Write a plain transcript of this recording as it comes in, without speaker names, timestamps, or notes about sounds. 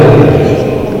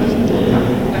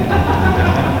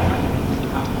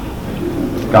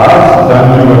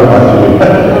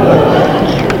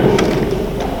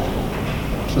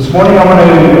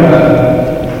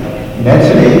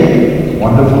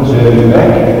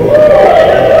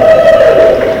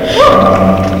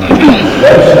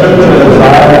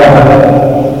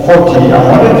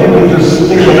wanted you to just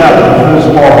stick it up in the first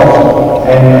part,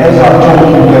 and as I talk,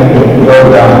 you can go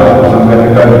down, because I'm going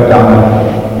to go down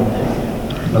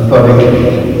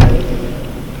methodically.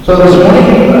 So this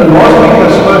morning, last week I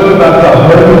spoke about the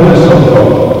holiness of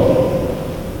God.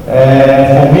 And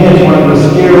for me, it's one of the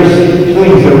scariest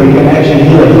things that we can actually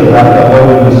hear about the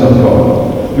holiness of God.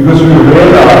 Because we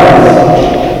realize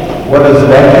what is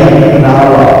lacking in our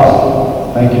lives.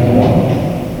 Thank you, Paul.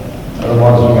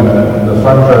 Otherwise, we're going to, the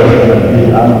front row is going to be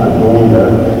out the door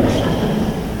here.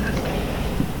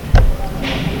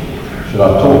 Should I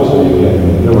talk so you can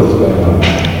hear what's going on?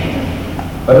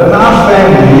 But in our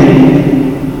family,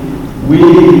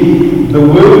 the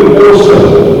word awesome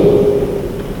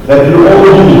that we all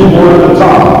use all the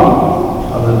time,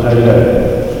 other JJ,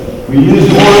 we use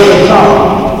all the time.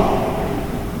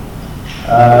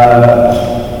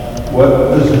 What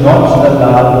is not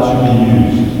allowed to be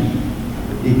used,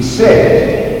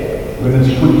 except when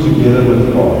it's put together with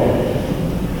God.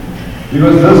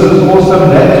 Because this is awesome,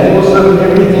 that's awesome,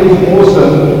 everything's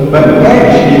awesome, but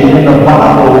actually in the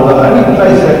Bible, the only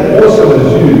place that awesome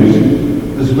is used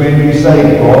is when we say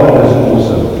God is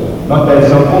awesome. Not that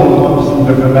simple, obviously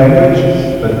different language,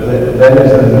 but that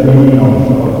is the meaning of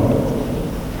God.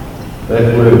 That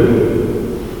word.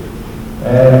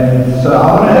 And so I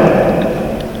want to,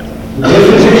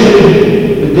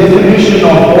 the definition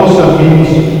of awesome means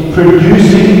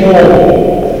producing all.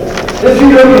 If you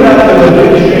look it up in the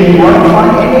dictionary, you won't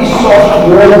find any soft,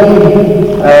 warm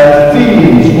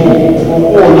feelings for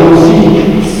all. You'll see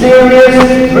serious,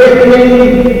 threatening,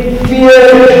 fear,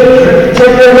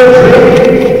 terror,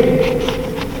 dread.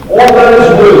 All those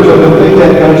words are the thing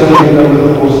that goes together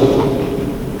with awesome.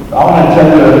 I want to tell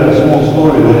you a small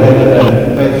story that happened at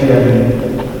Betsy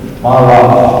and my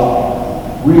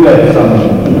life. We've had some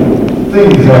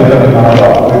things happen in our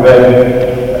life. We've had,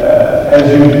 as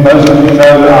most of you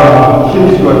know, our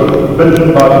kids were bitten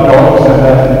by dogs and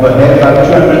they had about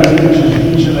 200 stitches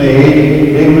each in their head.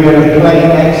 Then we had a plane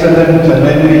accident, and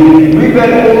then we've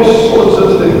had all sorts of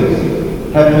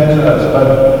things happen to us. But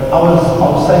I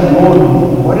was saying, Lord,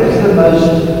 what is the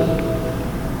most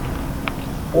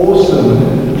awesome,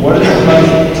 what is the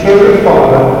most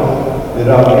terrifying that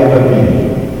I've ever been?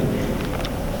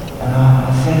 And I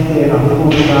sat there and I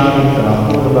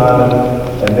thought about it,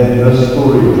 and then this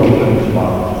story dropped into my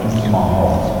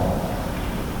heart.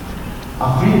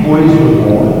 Our 3 boys were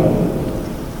born,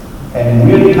 and we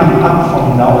had come up from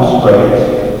Nelspruit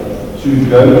to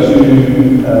go to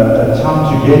a time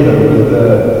together with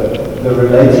the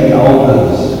relating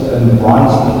elders in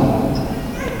Bryanston.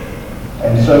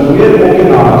 And so we had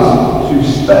organized to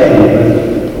stay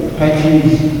with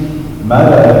Patty's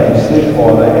mother and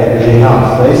stepfather at their house.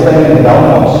 They stayed in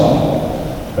Delmos.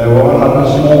 They were on like a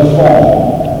small farm.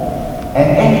 And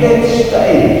at that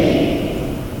stage,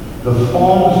 the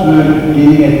farms were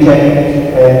getting attacked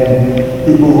and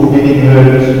people were getting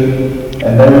hurt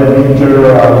and they were being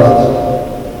terrorized.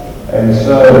 And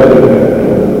so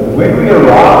when we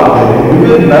arrived there, we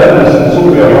didn't know this until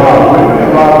we arrived. When we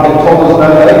arrived, they told us, no,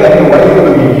 they're going away for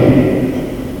the weekend.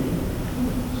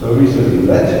 So we said,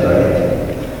 that's great.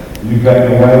 You're going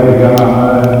away, we're going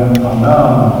home. I know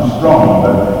I'm strong,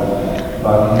 but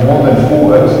like more than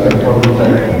 4 of us can probably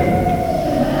take it.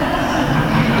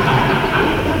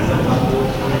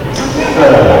 So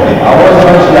I was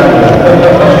much younger.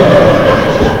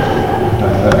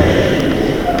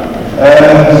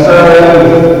 And so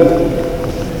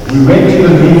we went to the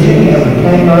meeting and we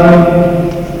came home.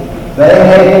 They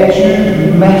had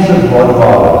 2 massive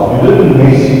Rottweilers. You didn't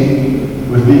mess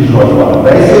with these Rottweilers.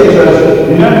 They said to us,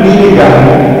 you don't need a gun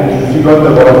if you've got the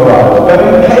Rottweilers. But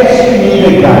in case you need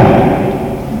a gun,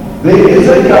 there is a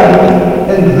gun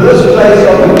in this place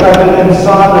of the cupboard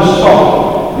inside the shop.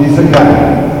 There's a gun.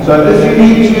 So if you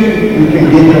need to, you can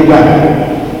get a gun.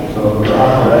 So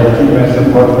after they had 2 massive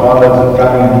Rottweilers are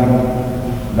coming,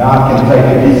 now I can take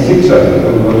at least 6 of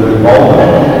them with a revolver.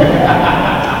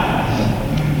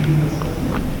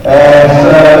 And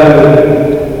so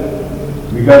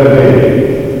we go to bed.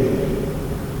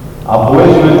 Our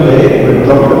boys were there, we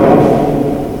dropped them off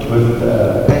with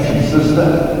Patsy's sister.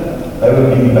 They were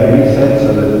being babysat so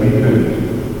that we could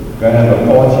go and have a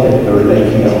party at the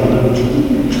relating elders.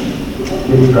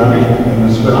 Get drunk in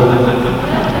the spirit.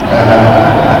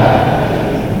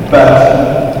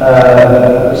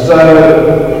 So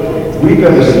we go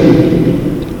to sleep.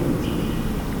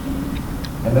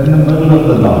 And in the middle of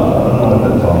the night, I don't know what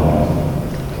the time is,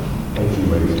 Patsy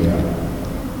wakes me up.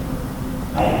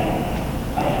 Hey.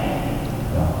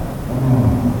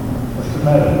 What's the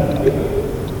matter?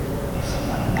 There's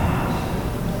someone in the house.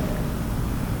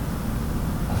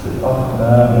 I said, Oh, no.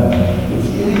 It's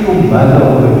either your mother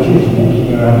or the kids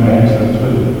walking around going to the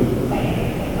toilet.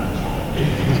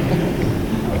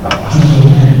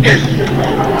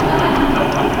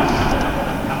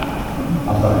 I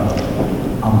thought,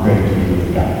 I'm going to do the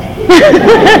guy.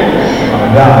 I'm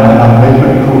down and I'm never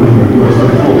calling it worse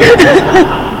before.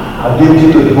 I get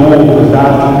to the door because I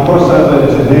have to cross over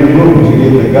to their room to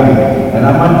get the gun. And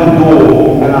I'm at the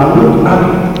door and I look up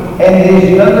and there's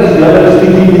another yellow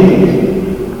sticky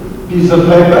piece of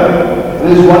paper.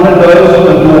 There's one of those on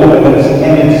the door and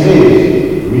it says,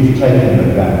 we've taken the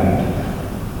gun.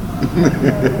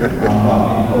 I'm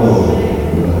like, oh.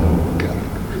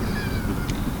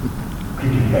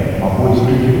 Cricket bat, my boy's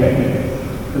cricket bat.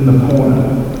 In the corner,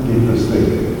 get this thing.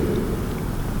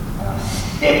 And I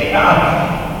step out.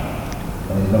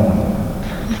 And there's no one.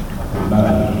 I thought, no,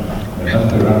 they must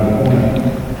be around the corner.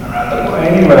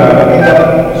 Anyway, I end up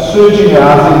searching the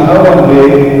house, there's no one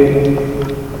there.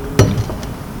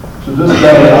 To this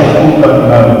day, I still don't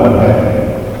know what happened.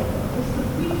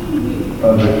 Oh,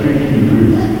 the creaking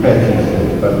roof, Patsy said,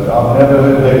 but I've never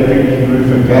heard that creaking roof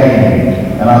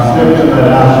again. And I slept in that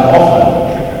house often.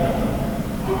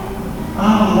 I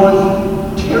was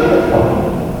terrified.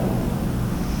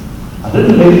 I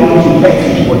didn't let on to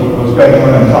taxi what was going on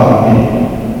inside of me.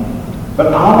 But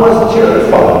I was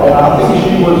terrified, and I think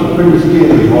she was pretty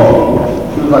scared as well.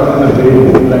 She was like in the bed,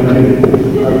 blanket.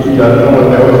 Actually, I don't know what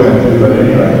that was going to do, but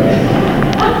anyway.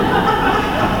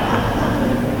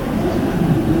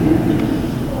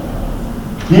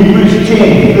 Hebrews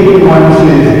 10:31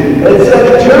 says, it's a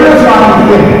terrifying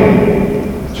thing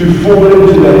to fall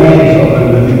into the hands of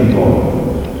the living God.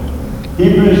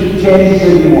 Hebrews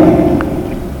 10:31.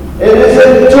 It is a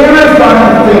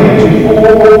terrifying thing to fall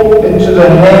into the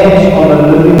hands of a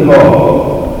living God.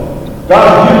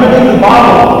 Guys, you believe the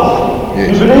Bible? Yes.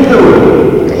 You believe the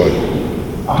Word? Yes.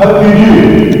 I hope you do.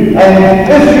 And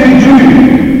if you do,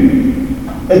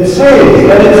 it says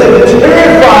that it's a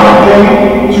terrifying thing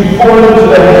to fall into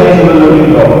the hands of a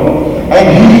living God. And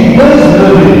He is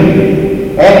living.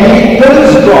 And He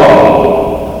is God.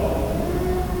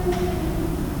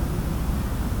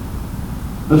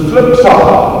 The flip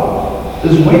side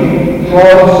is when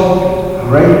God's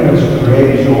greatness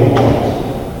grabs your heart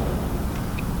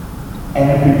and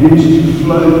it begins to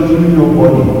flow through your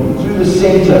body, through the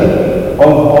center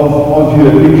of you.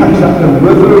 It becomes like a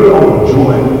river of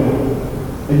joy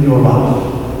in your life.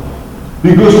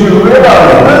 Because you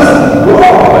realize this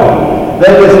God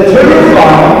that is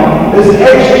terrifying is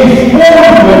actually for you,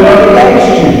 not against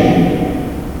you.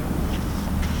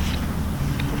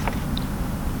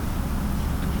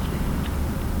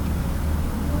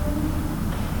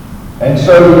 And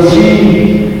so we see,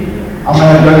 I'm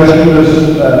going to go through this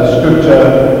scripture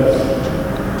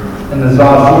in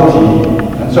Isaiah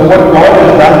 40. And so what God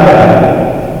has done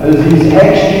here is He's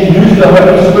actually used the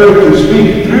Holy Spirit to speak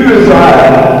through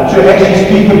Isaiah to actually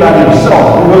speak about Himself.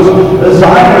 Because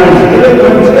Isaiah, as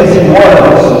eloquent as he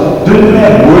was, didn't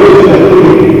have words that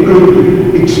could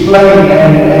explain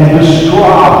and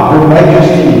describe the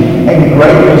majesty and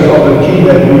greatness of the King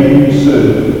that we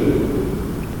serve.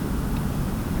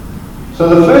 So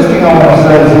the first thing I want to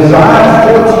say is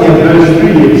Isaiah 40 and verse 3,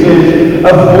 it says, a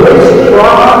voice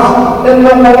cries in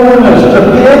the wilderness,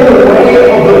 prepare the way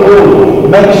of the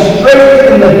Lord, make straight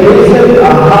in the desert a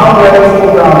highway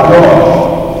for our God.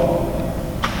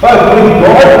 But when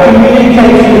God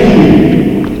communicates with you,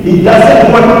 He doesn't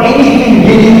want anything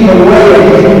getting in the way of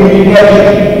His communication.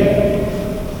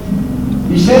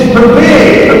 He says,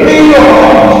 prepare your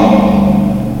heart.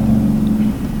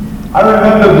 I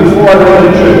remember before I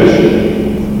went to church,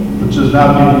 which has now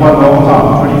been quite a long time,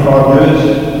 25 years.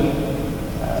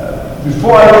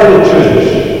 Before I went to church,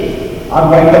 I'd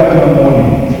wake up in the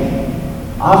morning.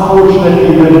 I fortunately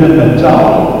lived in Natal,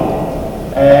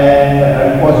 and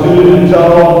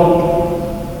KwaZulu-Natal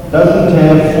doesn't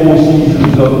have 4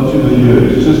 seasons to the year.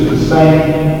 It's just the same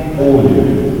all year.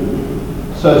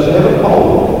 So it's never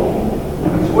cold.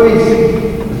 It's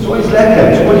always lekker.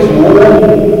 It's always warm.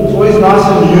 It's always nice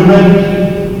and humid.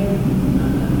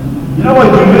 You know what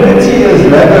humidity is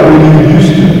lekker when you're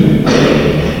used to it.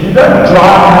 You don't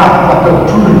dry out like a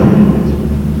prune.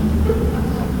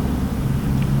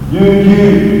 You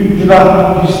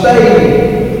stay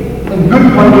in good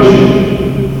condition.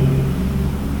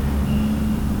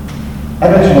 And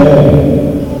it's warm.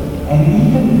 And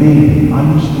even then, I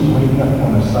used to wake up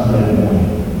on a Sunday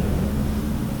morning.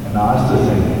 And I used to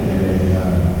think,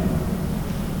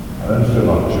 I don't feel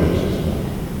like church this morning.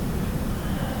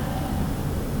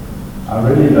 I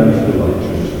really don't feel like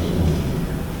church this morning.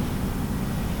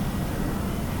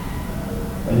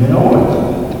 And you know what?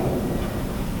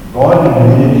 God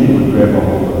immediately would grab a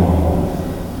hold of my heart.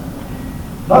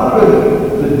 Not with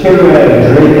the terror and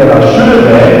dread that I should have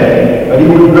had, but he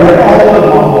would grab a hold of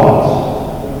my heart.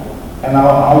 And I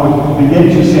would begin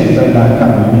to sense, say, no,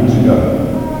 come, you need to go.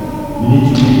 You need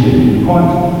to be there.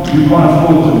 You can't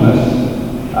afford to miss.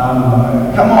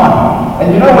 Come on. And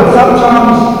you know what,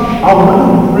 sometimes I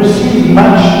wouldn't receive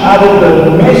much out of the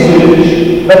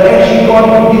message, but actually God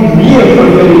would give me a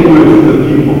prophetic word for the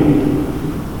people.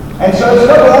 And so it's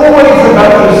not always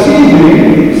about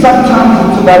receiving, sometimes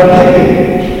it's about giving.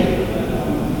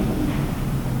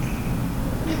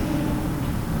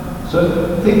 So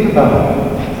think about it.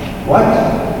 What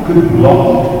could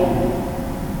block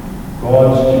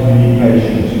God's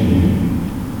communication to you?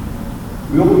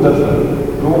 We're all different.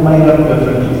 We're all made up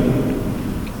differently.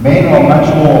 Men are much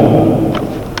more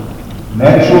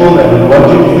natural and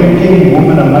logic thinking.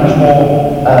 Women are much more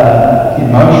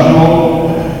emotional.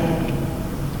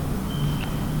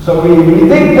 So we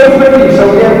think differently, so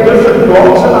we have different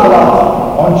blocks in our life.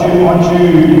 Aren't you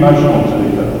emotional,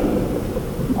 Talita?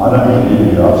 I don't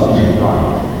really do. I've seen you cry.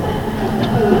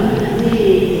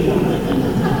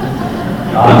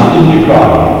 I've seen you cry.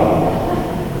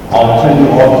 I'll tell you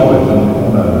afterwards in the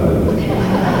corner.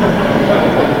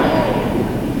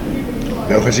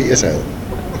 Nou gezien is hy.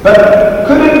 But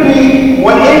could it be,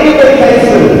 whatever the case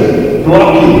is,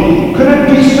 blocking, could it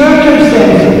be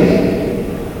circumstances?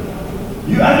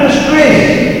 You're under stress.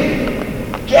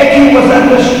 Jackie was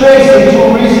under stress until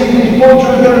recently thought she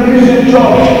was going to lose her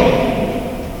job.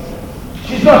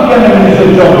 She's not going to lose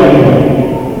her job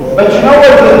anymore. But you know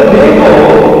what? The devil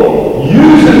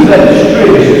uses that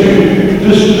stress to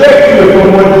distract you from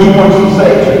what he wants to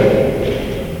say to you.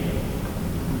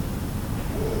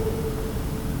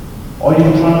 Are you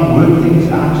trying to work things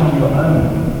out on your own?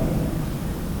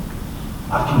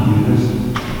 I can do this.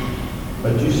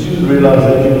 But you soon realize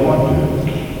that you can't do it.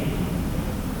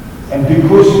 And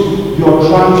because you're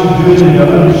trying to do it in your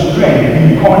own strength,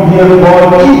 you can't hear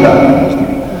God either.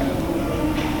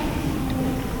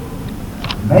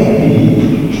 Maybe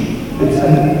it's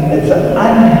an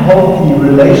unhealthy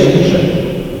relationship.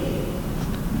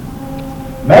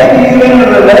 Maybe you're in a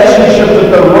relationship with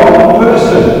the wrong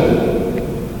person.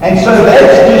 And so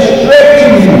that's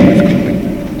distracting you.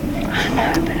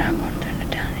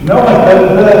 You know what?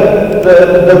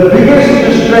 The biggest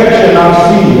distraction I've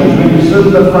seen is when you sit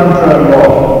in the front row and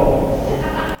laugh.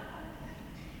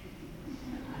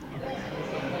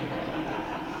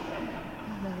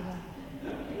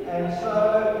 And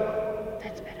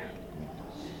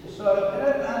so, in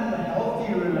an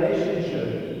unhealthy relationship,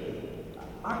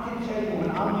 I can tell you when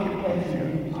I met Kathy,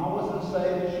 I wasn't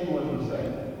saved, she wasn't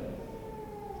saved.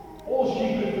 All she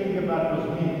could think about was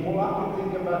me. All I could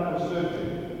think about was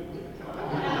surfing.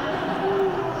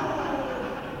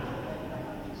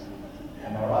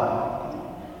 Am I right?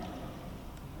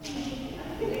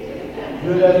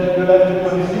 You'll have to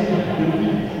concede the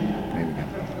feet.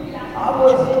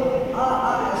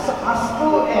 I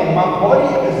still am. My body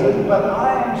isn't, but I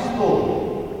am still.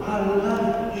 I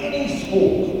love any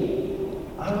sport.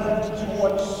 I love to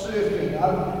watch surfing. I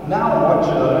now watch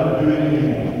it, I don't do it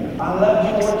anymore. I love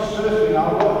to watch surfing. I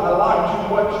like to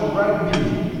watch rugby.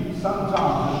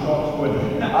 Sometimes the Sharks win.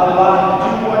 I like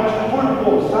to watch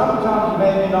football. Sometimes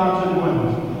Man United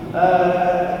wins.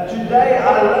 Today I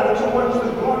love to watch the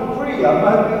Grand Prix. I'm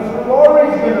hoping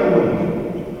Ferrari's going to win.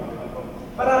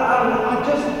 But I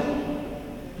just,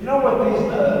 you know what, there's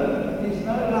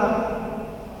no like,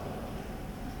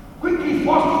 quickly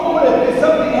fast forward if there's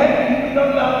something happening we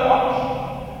don't know how to watch.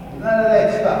 None of that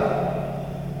stuff.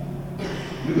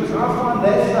 Because I find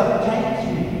that stuff taints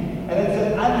me. And it's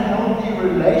an unhealthy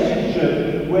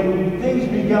relationship when things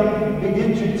begin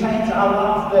to taint our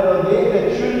life that are there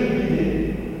that shouldn't be there.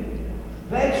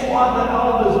 That's why the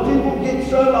elders, people get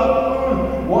so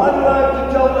like, why do I have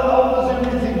to tell the elders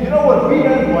everything? You know what? We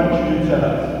don't want you to tell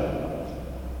us.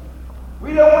 We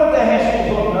don't want the hassles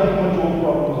of knowing what your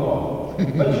problems are.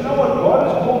 But you know what? God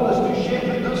has called us to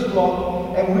shepherd this flock,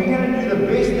 and we're going to do the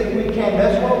best that we can.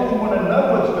 That's why we want to know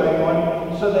what's going on,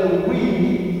 so that we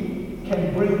can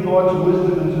bring God's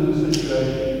wisdom into the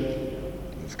situation.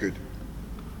 That's good.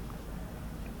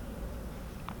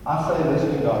 I say this to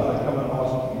guys, they come and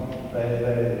ask me,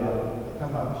 they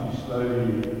come up to you slowly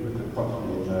with the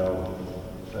coffee and they'll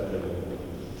say,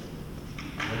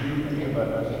 what do you think about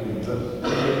us doing this?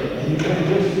 And you can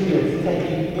just see it's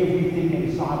taking everything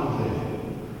inside of them.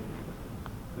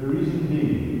 The reason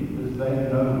being is they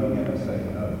know we're going to say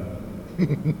no.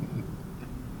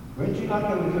 Weren't you like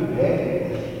that with your dad?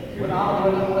 When I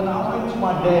went to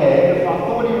my dad, if I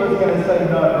thought he was going to say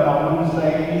no, then I wouldn't say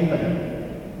anything.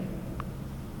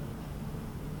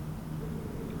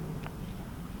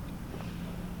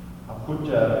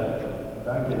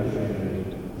 don't get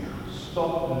offended.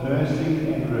 Stop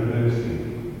nursing and rehearsing.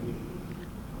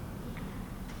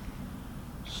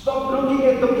 Stop looking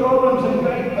at the problems and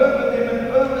going over them and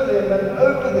over them and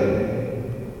over them.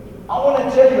 I want to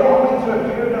tell you, I went through a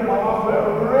period of my life where I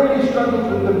really struggled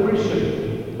with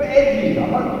depression. Badly.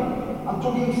 I'm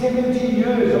talking 17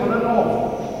 years on and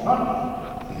off.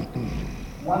 Not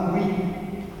 1 week.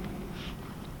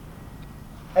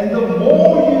 And the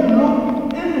more you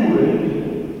look inward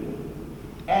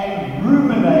and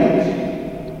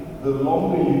ruminate, the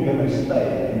longer you're going to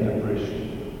stay in depression.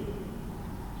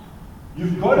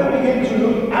 You've got to begin to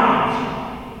look out.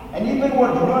 And even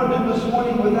what Rowland did this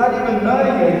morning, without even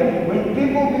knowing it, when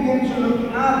people begin to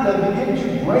look out, they begin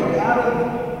to break out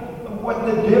of what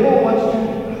the devil wants to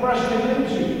crush them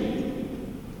into.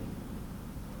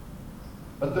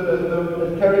 But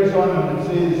it carries on and it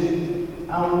says,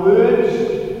 our words,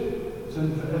 so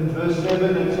in verse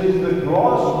 7 it says, the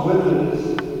grass withers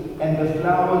and the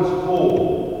flowers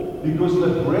fall, because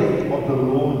the breath of the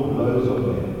Lord blows on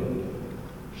them.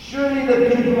 Surely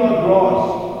the people are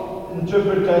grass.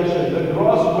 Interpretation. The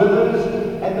grass withers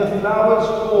and the flowers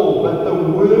fall, but the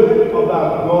word of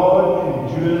our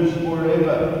God endures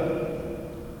forever.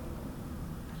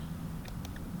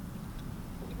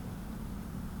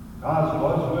 Guys,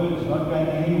 God's word is not going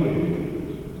anywhere.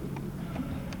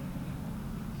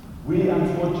 We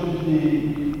unfortunately,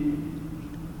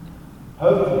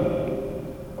 hopefully,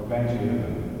 are going to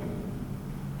heaven.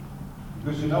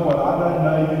 Because you know what? I don't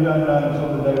know, you don't know until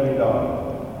the day we die.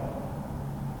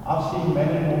 I've seen men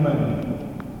and women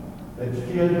that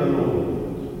feared the Lord,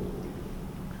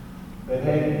 that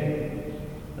had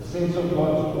a sense of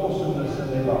God's awesomeness in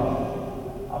their life.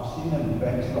 I've seen them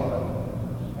backslide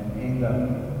and end up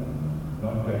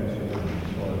not going to heaven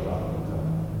as far as I can tell.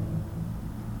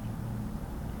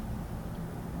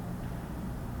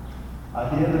 I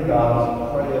hear the guys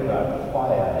pray about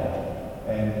fire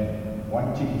and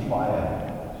wanting fire,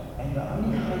 and the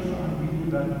only place I really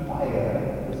about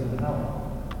fire is in hell.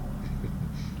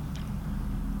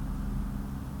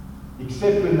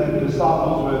 Except when the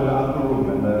disciples were in the upper room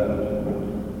and the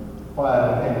fire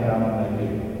came down on their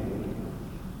head.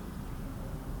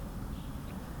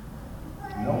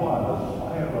 You know why? The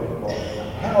fire of God.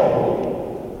 Hell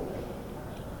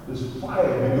is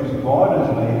fire because God has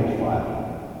made it fire.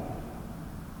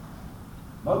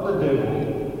 Not the devil.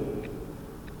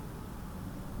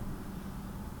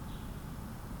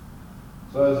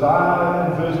 So Isaiah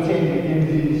in verse 10 begins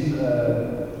his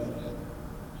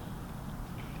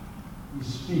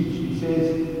speech. He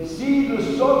says, see, the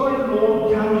sovereign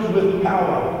Lord comes with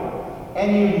power, and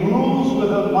he rules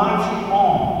with a mighty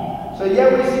arm. So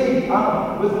here we see,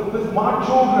 with my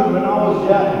children when I was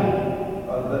young,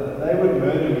 they would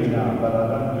murder me now, but I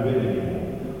don't do it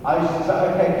anymore. I used to say,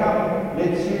 okay, come,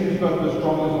 let's see who's got the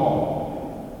strongest arm.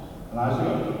 And I used to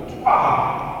go, oh,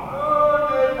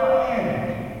 there's my hand.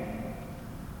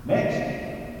 Next.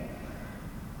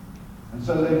 And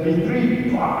so there'd be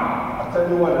three, I tell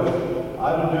you what, if I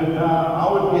would do it now, I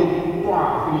would get 3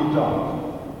 times.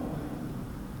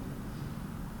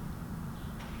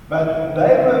 But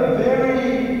they were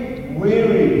very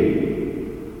weary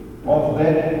of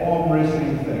that arm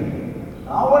wrestling thing. I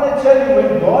want to tell you,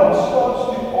 when God starts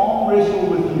to arm wrestle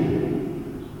with you,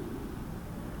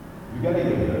 you're going to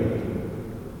get hurt.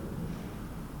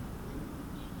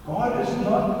 God is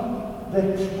not that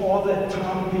father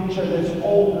time picture that's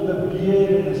old with a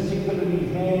beard and a sickle in his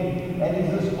hand, and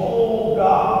he's this old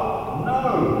guy.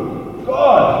 No,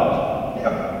 God.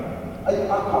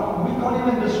 We can't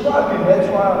even describe him. That's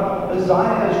why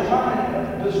Isaiah is trying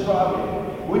to describe him.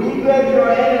 When he grabs your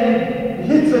hand and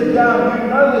hits it down, you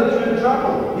know that you're in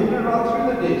trouble. Hit it right through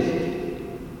the desk.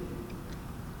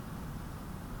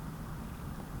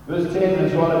 Verse 10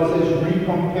 is what it says,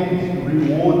 recompense,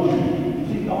 reward you. You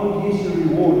think, oh yes, a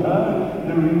reward. No,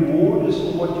 the reward is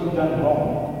for what you've done wrong.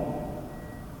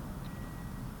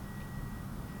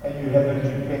 And you haven't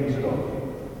repented of.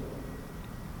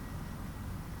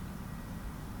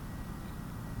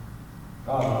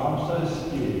 God, I'm so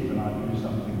scared when I do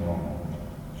something wrong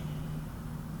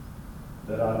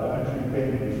that I don't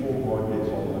repent before God gets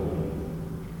hold of me.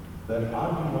 That I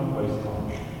do not waste time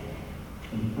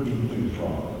in putting things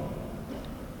wrong.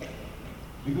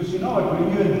 Because you know what, when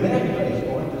you're in that place,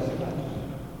 God just touches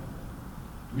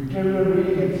you. We carry on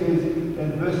reading, it says, in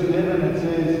verse 11, it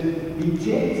says, he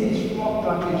tends his flock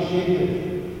like a shepherd.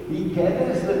 He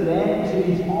gathers the lambs in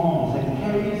his arms and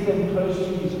carries them close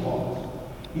to his heart.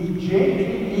 He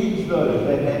gently leads those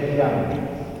that have young.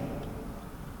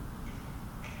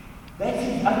 That's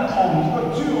his other arm. He's got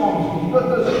 2 arms. He's got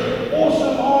this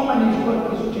awesome arm and he's got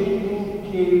this gentle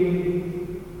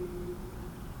caring,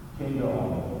 tender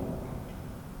arm.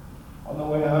 On the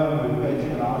way home, where Patsy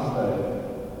and I stay,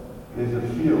 there's a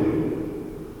field,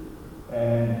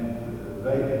 and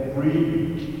they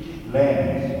breed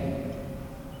lambs.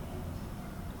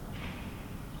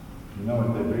 You know what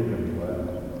they breed them for?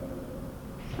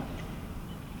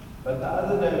 But the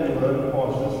other day we rode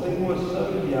past, this thing was so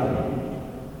young,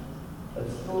 it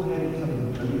still had some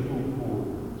umbilical cord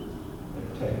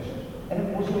attached, and it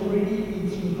was already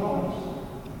eating grass.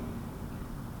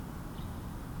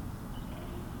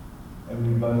 And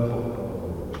we both thought,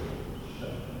 oh,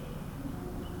 shit.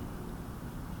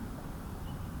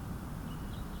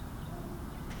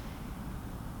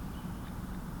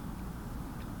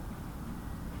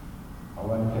 I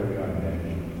won't carry on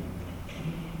again.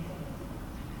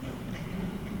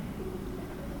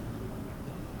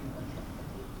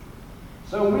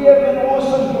 So we have an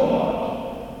awesome God.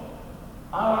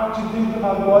 I like to think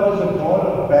about God as a God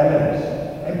of balance.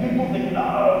 And people think, no,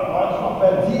 God's not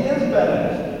balanced. He is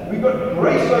balanced. We've got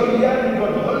grace over here, and we've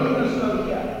got holiness over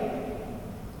here.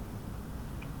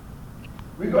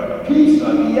 We've got peace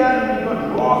over here, and we've got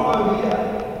wrath over here.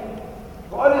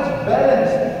 God is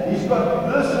balanced. He's got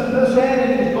this in this hand,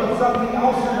 and He's got something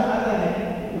else in the other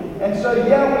hand. And so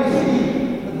here we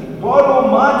see God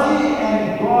Almighty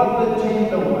and God the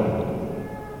Tender One.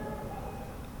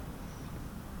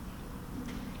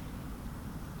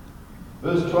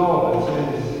 Verse 12, it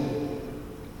says,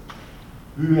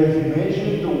 who has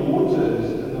measured the waters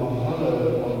in the hollow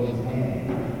of His hand.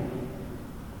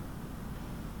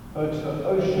 Oh, it's the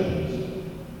oceans.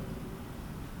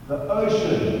 The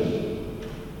oceans.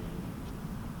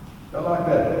 Go like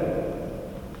that.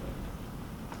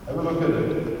 Have a look at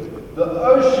it. The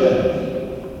oceans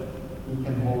He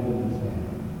can hold in His hand.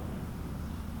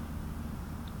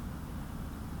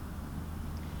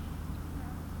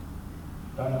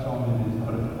 Don't tell me there's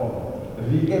not a problem. If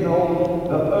He can hold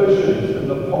the oceans in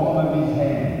the palm of His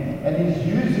hand, and He's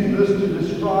using this to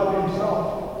describe Himself.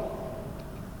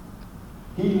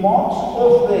 He marks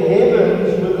off the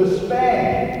heavens with a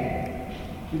span.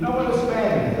 Do you know what a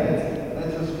span is?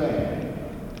 That's a span.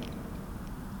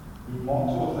 He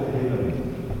marks off the heavens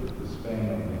with the span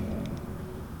of His hand.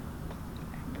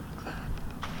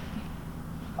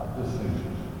 I'm just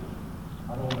thinking,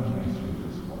 I don't want to mess with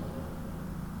this one.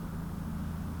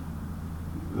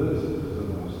 This is an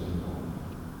awesome God.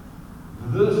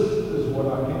 This is what I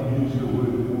can use the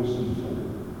word awesome for.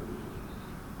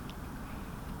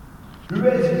 Who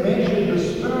has measured the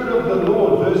Spirit of the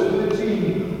Lord, verse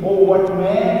 13, or what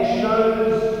man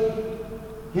shows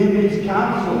him his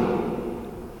counsel?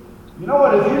 You know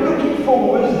what, if you're looking for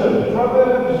wisdom,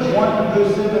 Proverbs 1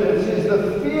 verse 7, it says, the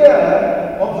fear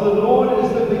of the Lord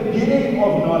is the beginning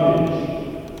of knowledge.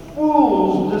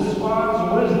 Fools despise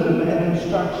wisdom and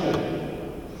instruction.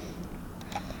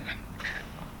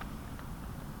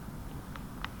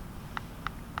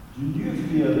 Do you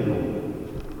fear the Lord?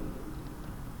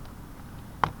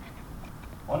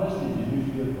 Honestly, do you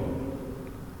fear God?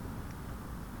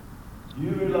 Do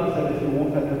you realize that if you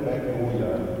walk out the back door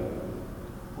here,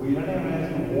 or you don't even have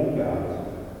to walk out,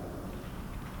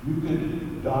 you could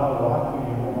die right where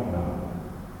you are now?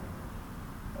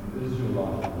 And is your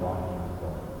life right with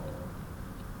God?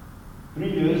 3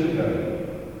 years ago,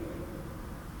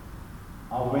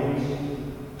 I went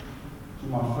to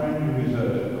my friend who is a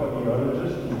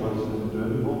cardiologist. He was in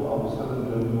Durbanville. I was still in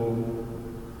Durbanville.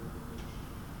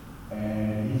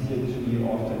 And he said to me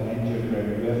after an angiogram,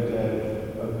 you have to have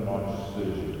open heart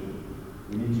surgery.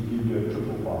 We need to give you a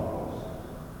triple bypass.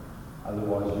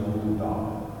 Otherwise you will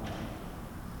die.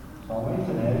 So I went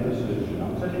and had the surgery.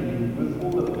 I'm telling you, with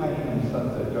all the pain and stuff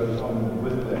that goes on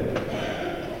with that,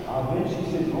 I eventually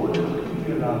said, Lord, could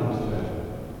you allow this to happen?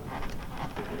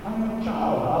 I'm a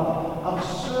child. I've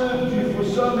served you for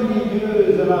so many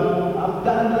years, and I've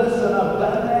done this, and I've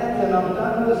done that, and I've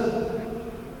done this.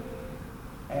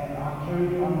 And I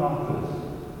carried on like this.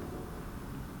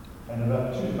 And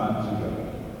about 2 months ago,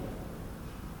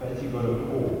 Patsy got a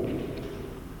call.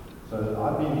 So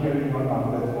I've been carrying on like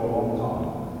that for a long time.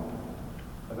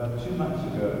 About 2 months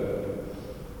ago,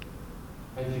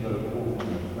 Patsy got a call from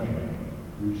a friend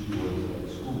who she was at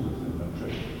school with in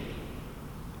Madrid.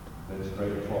 That's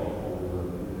grade 12 for all the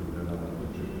people who don't know what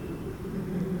Madrid is.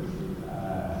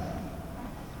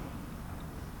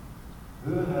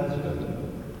 Her husband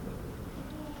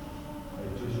had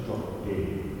just dropped dead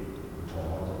with a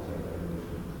heart attack.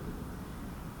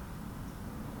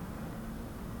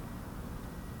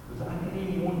 It was only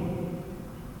morning.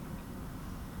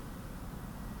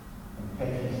 And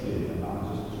Patty said, and I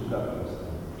just took up this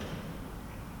thing,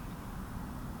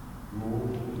 Lord,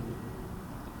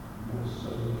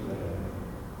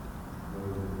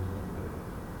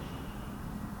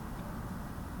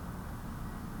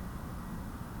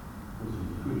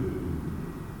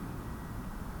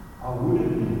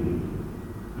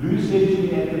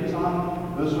 at the time.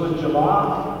 This was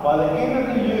July. By the end of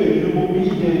the year, you will be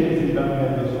dead if you don't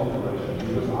have this operation.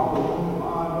 Because I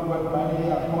haven't got money,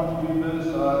 I can't do this.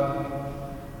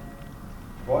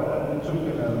 God took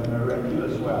it in a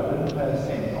miraculous way. I didn't pay a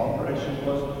cent. The operation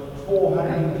was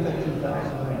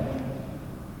 430,000 rand.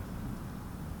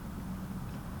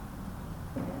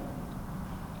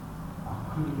 I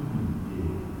couldn't be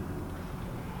dead.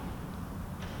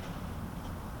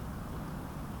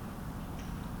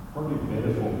 Probably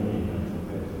better for me than for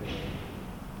Beth.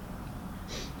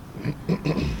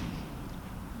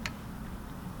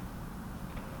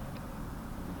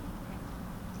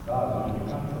 God, when you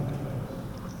come from the place,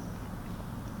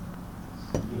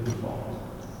 you're the fault.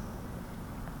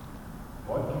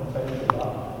 God can take your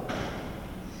life.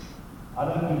 I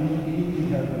don't believe anything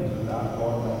happens without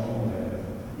God making it happen.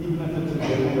 Even if it's a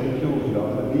devil that kills you, I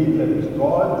believe that it's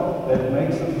God that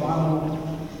makes the final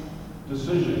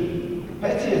decision.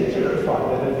 Patsy is terrified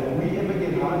that if we ever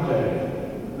get hijacked,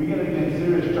 we're going to get in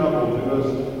serious trouble because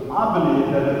I believe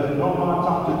that if it's not my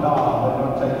time to die, they're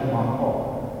not taking my car.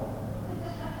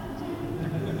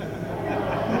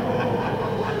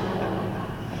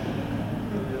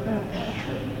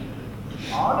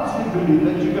 I honestly believe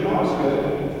that you can ask her,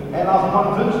 and I've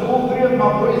convinced all three of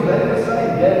my boys, they're the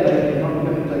same, they're not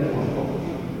going to take my car.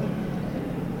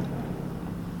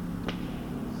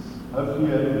 Hopefully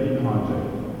you haven't been hijacked.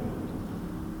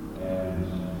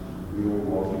 We all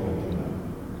walking at you now.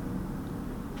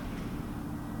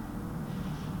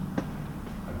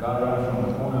 A guy right from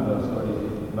the corner that's got his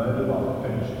motorbike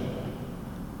finished.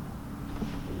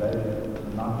 The day, the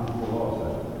night before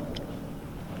last.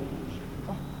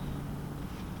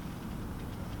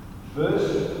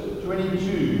 Verse 22.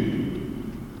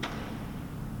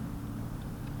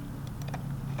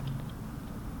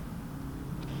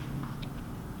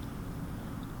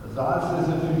 Isaiah says,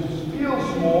 if you feel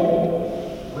small,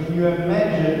 when you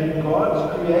imagine God's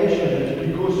creation, it's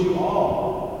because you are.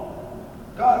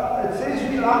 God, it says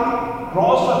we like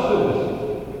grasshoppers.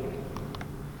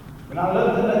 When I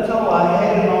lived in Natal, I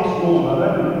had a nice lawn. I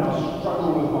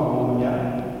struggle with my lawn, yeah.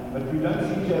 But we don't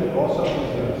seem to have grasshoppers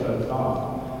here, so it's nice.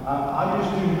 I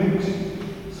used to mix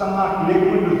some like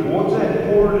liquid with water and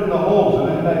pour it in the holes, and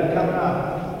then they'd come out.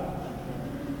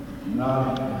 And I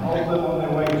hold them on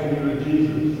their way to be with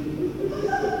Jesus.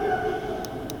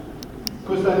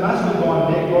 Because they must have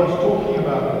gone there, God's talking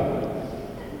about them.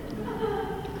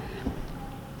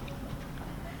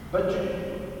 But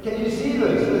can you see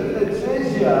this? It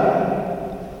says here,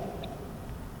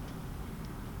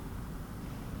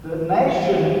 the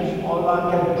nations are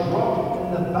like a drop in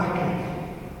the bucket.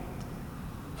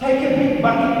 Take a big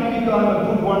bucket when you go home and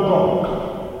put one drop.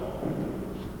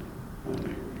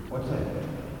 What's that?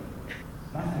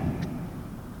 Nothing.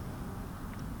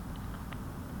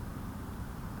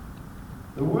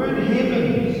 The word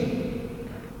heavens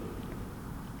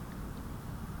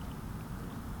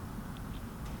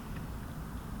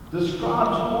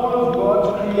describes all of God's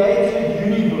created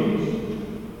universe.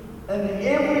 And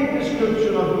every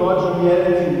description of God's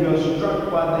reality, we are struck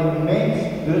by the immense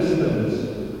distance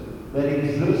that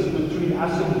exists between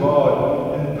us and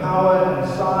God in power and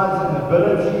size and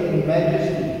ability and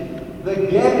majesty. The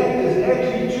gap is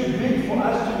actually too big for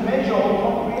us to measure or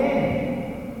comprehend.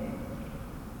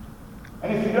 And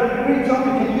if you don't read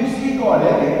something, can you see God?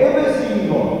 Have you ever seen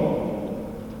God?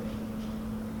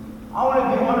 I want to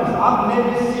be honest, I've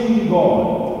never seen God.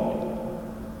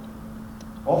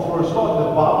 Or for a start, the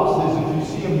Bible says if you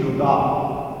see Him, you'll die.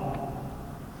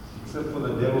 Except for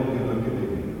the devil can look at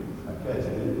Him. Okay,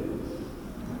 Steve?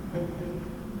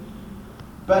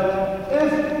 But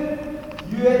if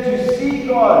you had to see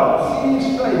God, see His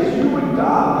face, you would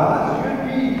die, guys. You'd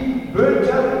be burnt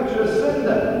up into a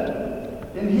cinder.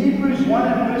 In Hebrews 1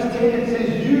 and verse 10 it says,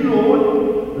 you, Lord,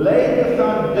 laid the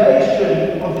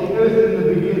foundation of the earth in the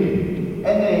beginning,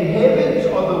 and the heavens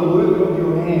are the work of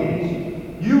your hands.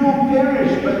 You will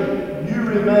perish, but you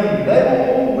remain. They will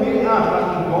all wear out like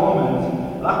a garment.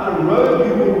 Like a robe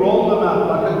you will roll them up.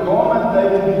 Like a garment they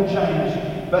will be changed.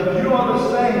 But you are the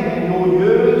same, and your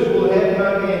years will have no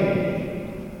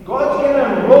end. God's going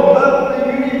to roll up the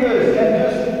universe and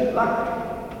just, like,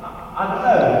 I don't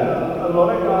know, a lot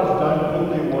of guys don't put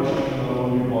their washing in the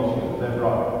laundry basket. Is that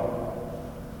right?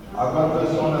 I got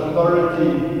this on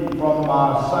authority from my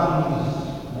son's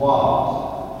wives.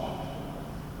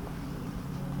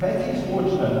 Patty's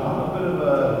fortunate. I'm a bit of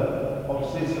a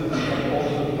obsessive,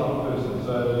 compulsive type person.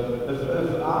 So if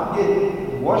I get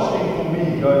washing for me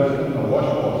goes in the wash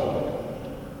basket.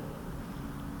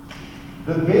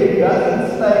 The bed doesn't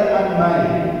stay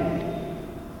unmade.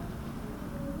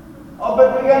 Oh, but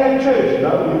we're going to church. No,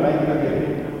 we make the bed.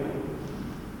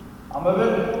 I I'm a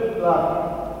bit like,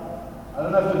 I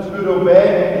don't know if it's good or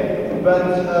bad, but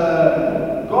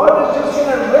God is just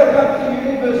going to wrap up the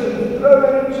universe and throw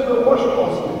it into the wash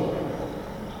basket.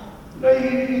 You know,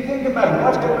 you think about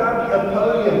what about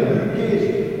Napoleon, who cares?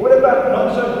 What about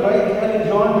not so great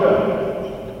Alexandra?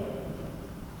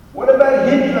 What about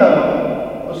Hitler,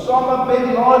 Osama bin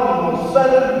Laden, or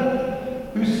Saddam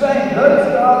Hussein? Those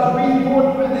guys we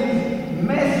thought were these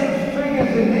massive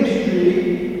figures in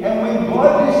history, and when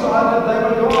God decided they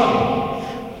were gone.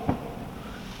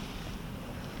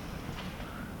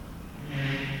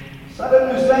 Saddam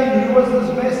Hussein, who was this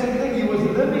massive thing, he was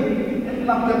living in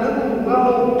like a little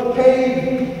well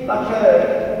cave, like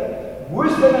a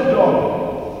worse than a dog.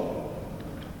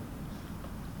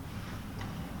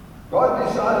 God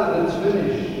decided it's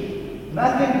finished.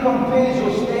 Nothing compares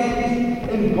or stands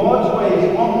in God's ways.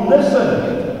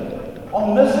 Omniscient.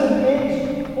 Omniscient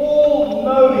means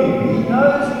all-knowing. He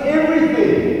knows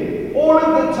everything, all of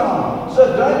the time. So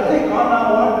don't think, oh no, I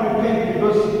won't repent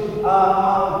because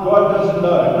God doesn't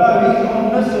know. No, He's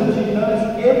omniscient. He knows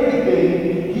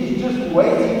everything. He's just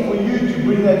waiting for you to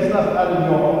bring that stuff out of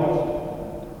your heart.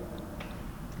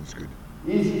 That's good.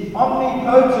 He's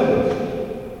omnipotent.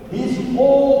 He's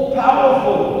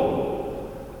all-powerful.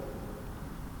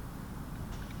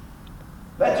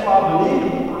 That's why I believe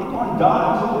I can't die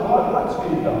until God wants me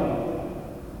to die.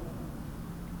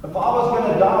 If I was going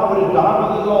to die, I would have died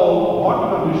with this old heart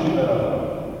condition that I've got.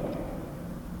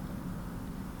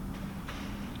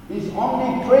 He's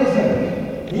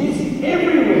omnipresent. He's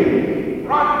everywhere.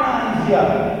 Right now He's here.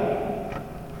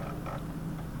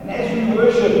 And as we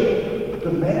worship,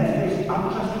 the manifest, I'm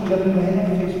trusting the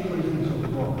manifest presence of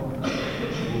God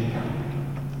will come.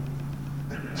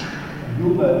 And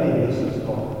you'll know, hey, this is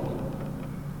God.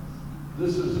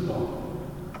 This is God.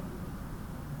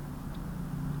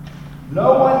 No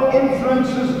one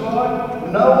influences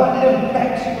God. No one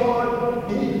impacts God.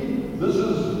 This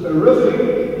is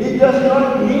horrific. He does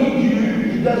not need you.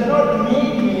 He does not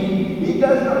need me. He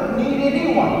does not need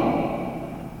anyone.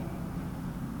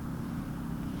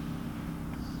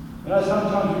 You know,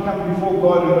 sometimes we come before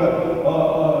God and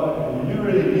go, you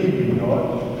really need me, God.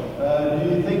 Do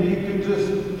you think you could just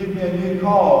give me a new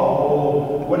car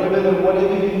or whatever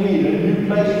you need, a new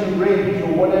place to rent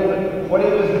or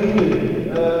whatever's needed?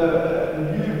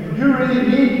 You really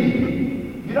need me.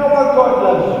 You know why God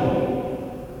loves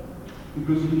you?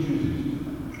 Because He chooses you.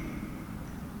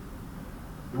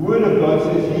 The Word of God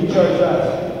says He chose us,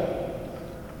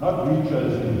 not we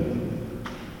chose Him.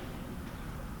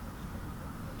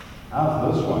 How's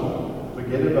this one?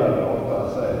 Forget about it after I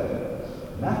say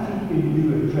it. Nothing in you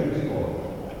attracts God.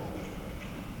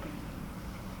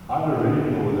 I've already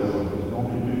thought that one because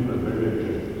normally people are very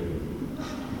attracted to me.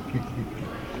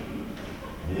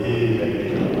 Yeah.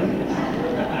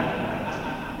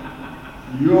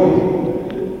 Yo.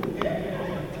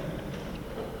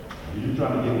 Are you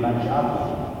trying to get lunch out of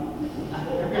me?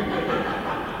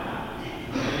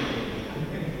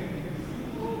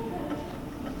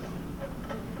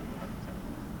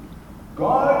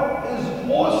 God is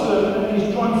awesome in His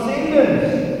transcendence.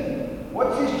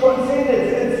 What's His transcendence?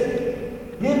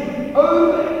 It's Him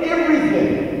over everything.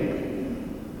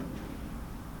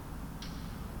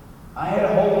 I had a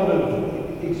whole lot of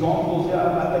examples here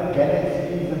about the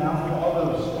galaxies and how far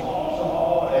the stars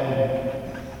are, and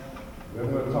we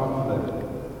haven't got time for that.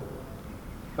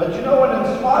 But you know what? In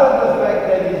spite of the fact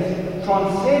that He's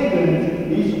transcendent,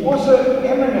 He's also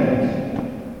immanent.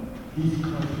 He's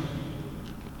close.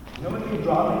 You know when you're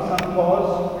driving some cars,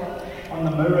 on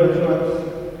the mirror it's got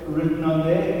written on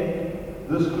there,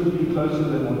 this could be closer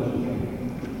than what you think.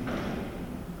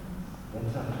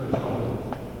 That's how close God is.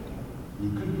 He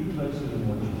could be closer than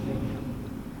what you think.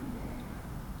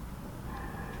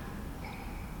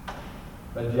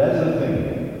 But here's the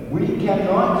thing, we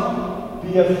cannot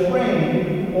be a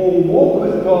friend or walk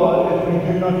with God if we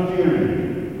do not fear Him.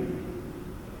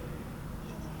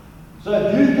 So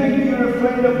if you think you're a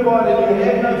friend of God and you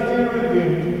have no fear of Him,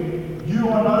 you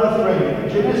are not a friend.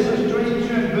 Genesis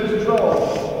 22 and verse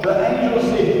 12, the angel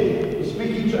said,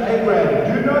 speaking to Abraham,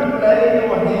 do not lay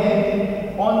your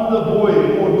hand on the boy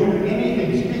or do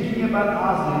anything, speaking about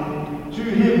Isaac, to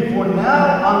him, for now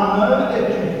I know that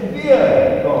you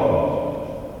fear God,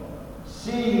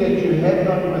 seeing that you have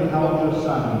not withheld your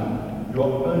son, your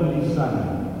only son,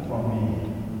 from me.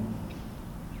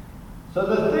 So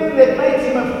the thing that makes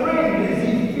him a friend is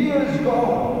he fears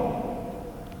God.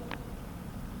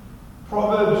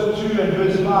 Proverbs 2 and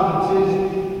verse 5, it says,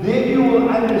 then you will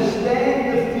understand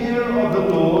the fear of the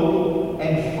Lord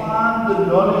and find the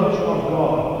knowledge of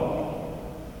God.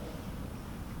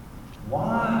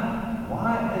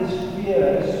 Why is fear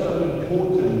so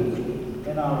important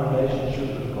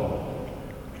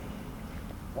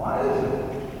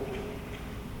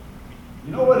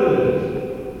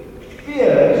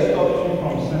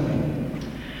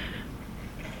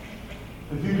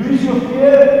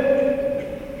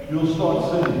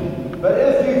sinning. But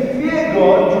if you fear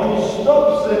God, you will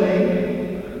stop sinning,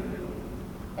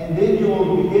 and then you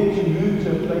will begin to move to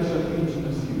a place of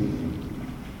intimacy with Him.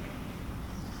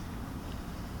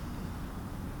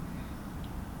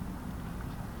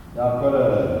 Now I've got a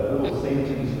little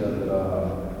sentence here that I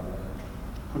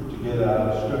put together out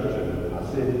of Scripture. I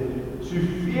said, to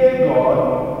fear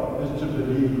God is to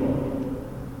believe God.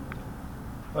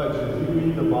 Folks, if you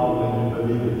read the Bible and you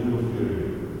believe it, you'll fear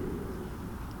it.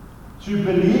 To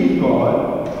believe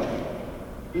God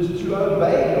is to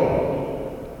obey God.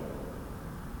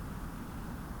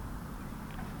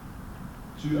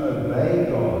 To obey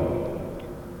God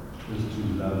is to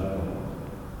love God.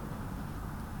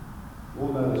 All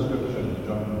know the scripture in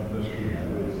John 15,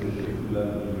 where it says, if you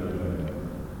love me, you obey me.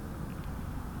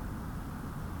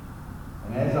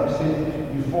 And as I've said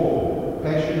before,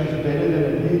 passion is better than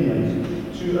obedience.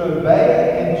 To obey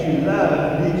and to love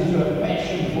leads to a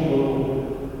passion for the Lord.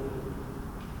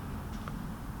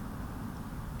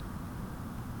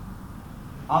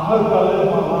 I hope I live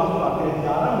my life like that. I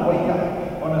don't wake up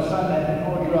on a Sunday and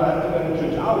think, I have to go to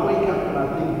church. I wake up and I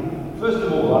think, first of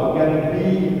all, I'm going to be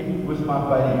with my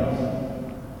buddies.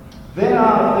 Then I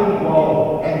think,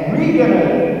 well, and we're going to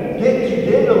get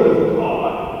together with God.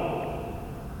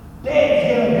 Dad's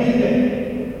going to be there.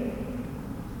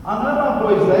 I know my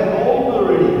boys, they're old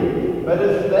already, but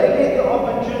if they get the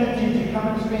opportunity to come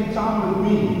and spend time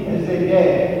with me as their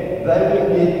dad, they will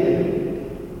get there.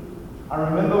 I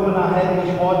remember when I had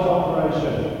this heart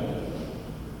operation,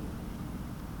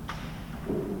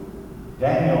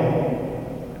 Daniel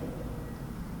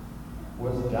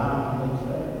was down the next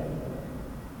day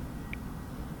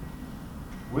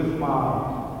with my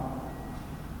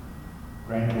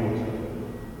granddaughter,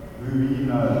 who he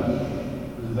knows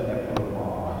is the apple of my eye.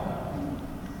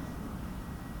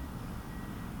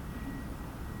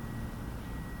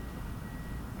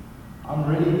 I'm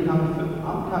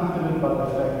comforted by the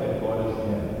fact that God is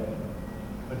here.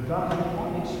 But guys, we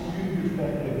can't exclude the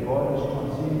fact that God is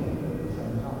transcendent at the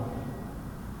same time.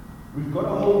 We've got to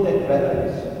hold that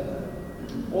balance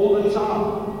all the time.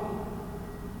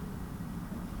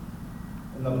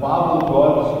 In the Bible,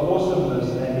 God's awesomeness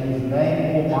and His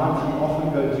name Almighty often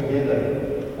go together.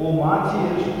 Almighty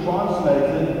is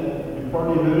translated, you've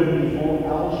probably heard it before,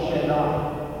 El Shaddai.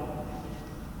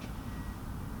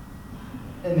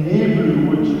 In Hebrew,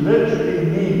 which literally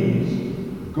means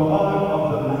God of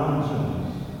the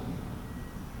mountains.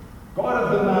 God of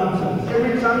the mountains.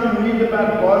 Every time you read about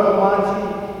God Almighty,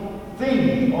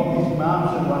 think of His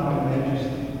mountain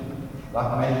like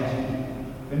majesty,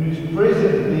 in whose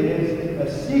presence there is a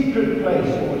secret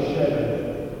place or shadow.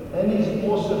 In His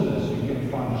awesomeness you can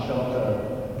find shelter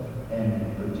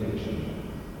and protection.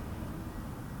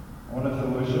 I wonder if the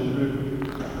worship group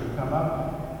could come up.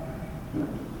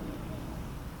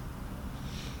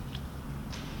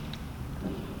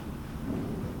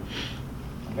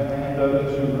 I'm going to hand over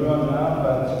to Rowland now,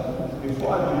 but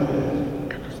before I do that,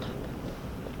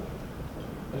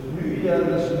 if you're here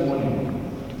this morning,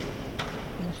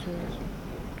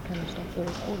 Can I stop the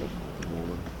recording?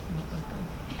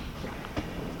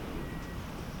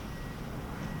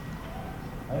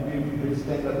 maybe we could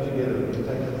stand up together and take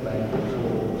the blankets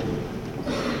or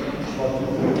spot to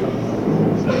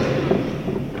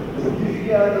if you're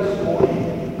here this morning,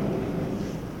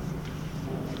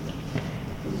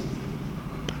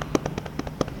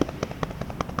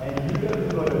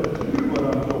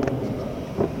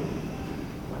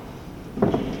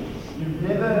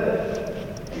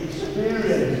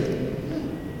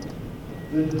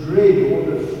 the dread or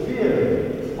the fear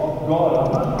of God.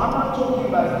 I'm not talking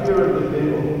about fear of the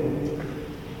devil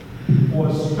or a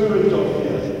spirit of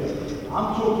fear. I'm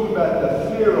talking about the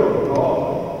fear of God.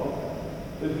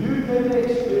 If you've never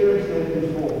experienced that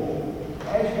before,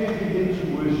 as we begin to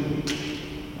worship,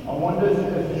 I wonder if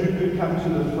you could come to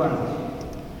the front.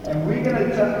 And we're going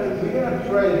to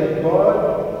pray that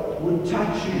God would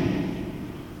touch you.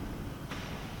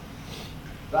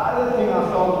 The other thing I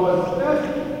felt was,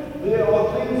 there are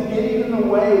things getting in the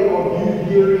way of you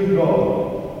hearing God.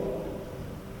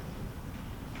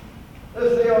 If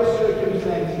there are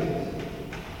circumstances,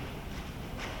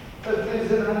 if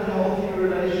there's an unhealthy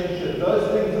relationship, those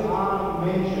things aren't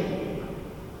mentioned.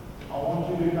 I want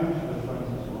you to come to the front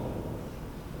as well.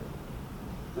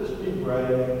 Just be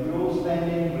brave. We're all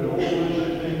standing, we're all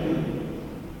worshiping.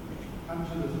 Come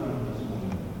to the front this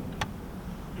morning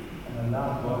and allow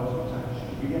God to touch you.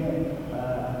 We're going to,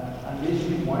 unless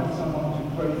you want someone to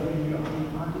pray for you,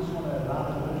 I just want to allow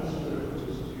the Holy Spirit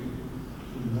just to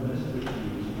minister to you.